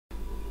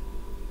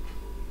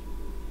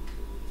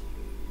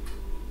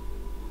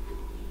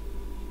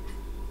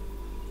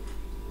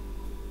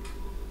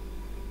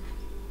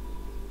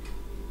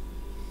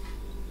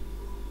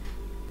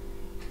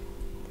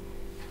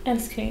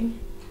Älskling.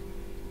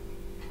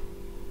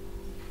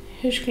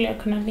 Hur skulle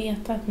jag kunna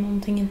veta att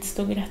någonting inte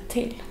stod rätt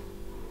till?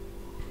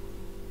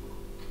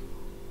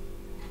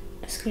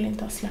 Jag skulle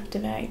inte ha släppt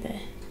iväg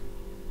dig.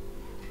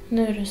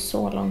 Nu är du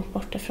så långt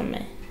borta från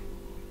mig.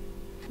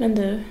 Men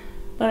du,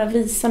 bara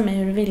visa mig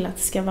hur du vill att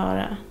det ska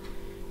vara.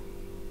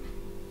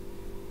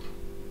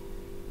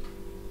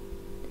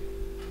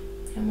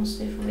 Jag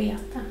måste ju få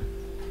veta.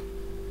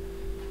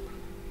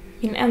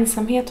 Min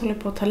ensamhet håller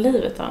på att ta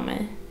livet av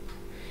mig.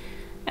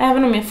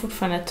 Även om jag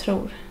fortfarande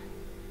tror.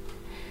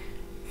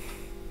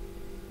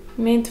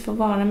 Om jag inte får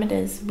vara med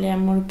dig så blir jag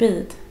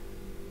morbid.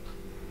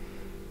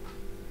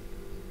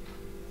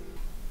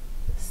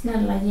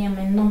 Snälla, ge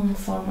mig någon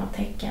form av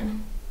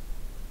tecken.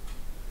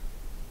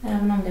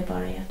 Även om det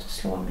bara är att du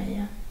slår mig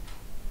igen.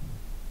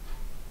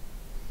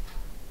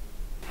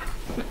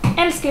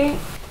 Älskling!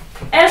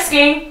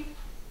 Älskling!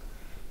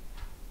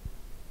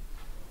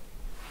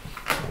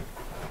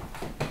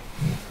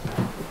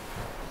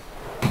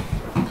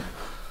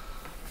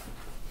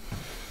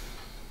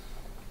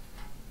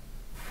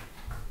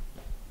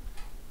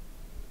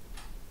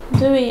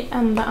 Du är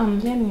enda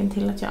anledningen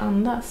till att jag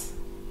andas.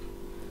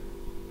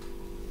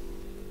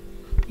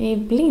 Jag är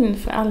blind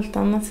för allt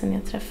annat sedan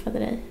jag träffade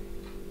dig.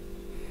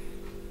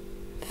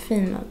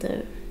 Fina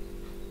du.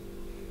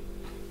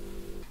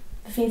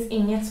 Det finns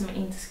inget som jag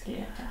inte skulle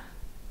göra.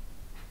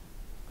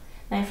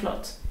 Nej,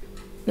 förlåt.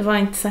 Det var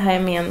inte så här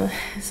jag menade.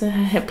 Så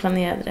här jag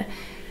planerade det.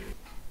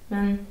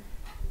 Men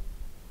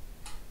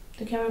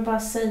du kan väl bara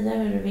säga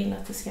hur du vill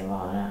att det ska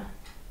vara.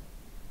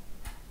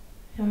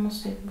 Jag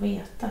måste ju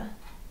veta.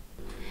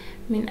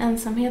 Min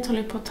ensamhet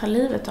håller på att ta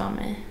livet av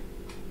mig.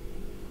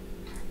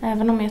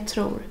 Även om jag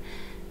tror.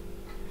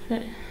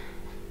 För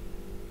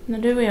när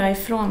du och jag är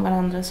ifrån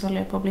varandra så håller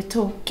jag på att bli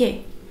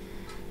tokig.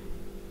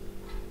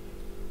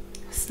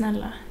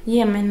 Snälla,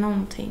 ge mig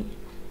någonting.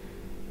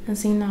 En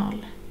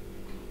signal.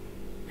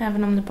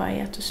 Även om det bara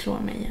är att du slår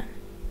mig igen.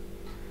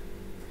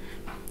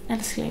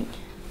 Älskling.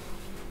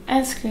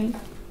 Älskling.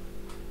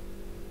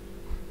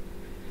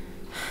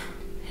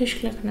 Hur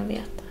skulle jag kunna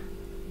veta?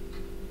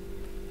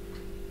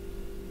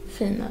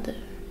 Fina du.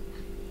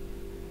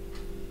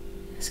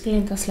 Jag skulle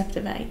inte ha släppt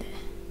iväg dig.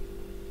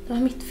 Det var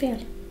mitt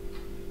fel.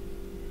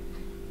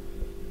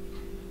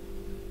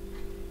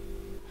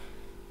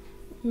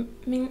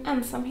 Min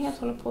ensamhet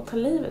håller på att ta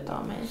livet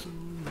av mig.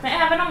 Men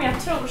även om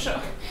jag tror så.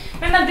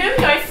 Men när du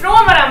och jag är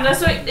ifrån varandra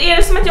så är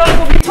det som att jag håller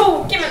på att bli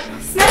tokig.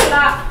 Men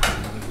snälla,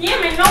 ge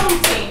mig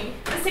någonting.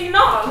 En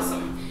signal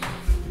som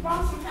vad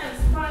som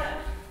helst. Bara...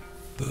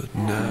 But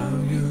now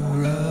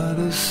you're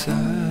out of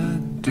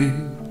sight,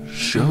 dear.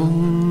 Show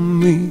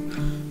me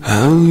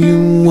how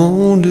you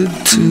want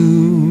it to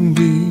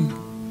be.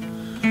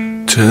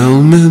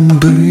 Tell me,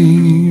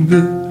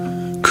 baby,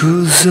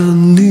 'cause I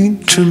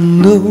need to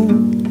know.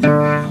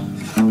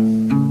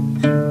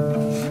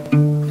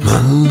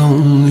 My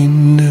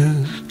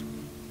loneliness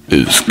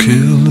is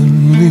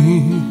killing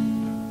me.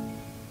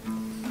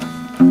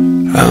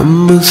 I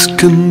must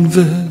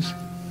confess,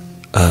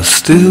 I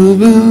still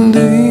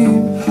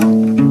believe.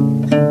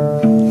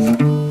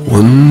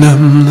 When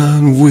I'm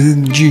not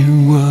with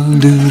you, I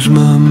lose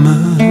my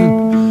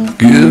mind.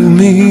 Give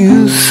me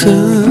a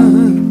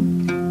sign.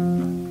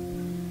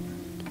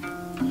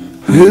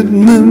 Hit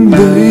me,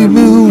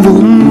 baby,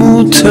 one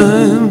more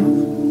time.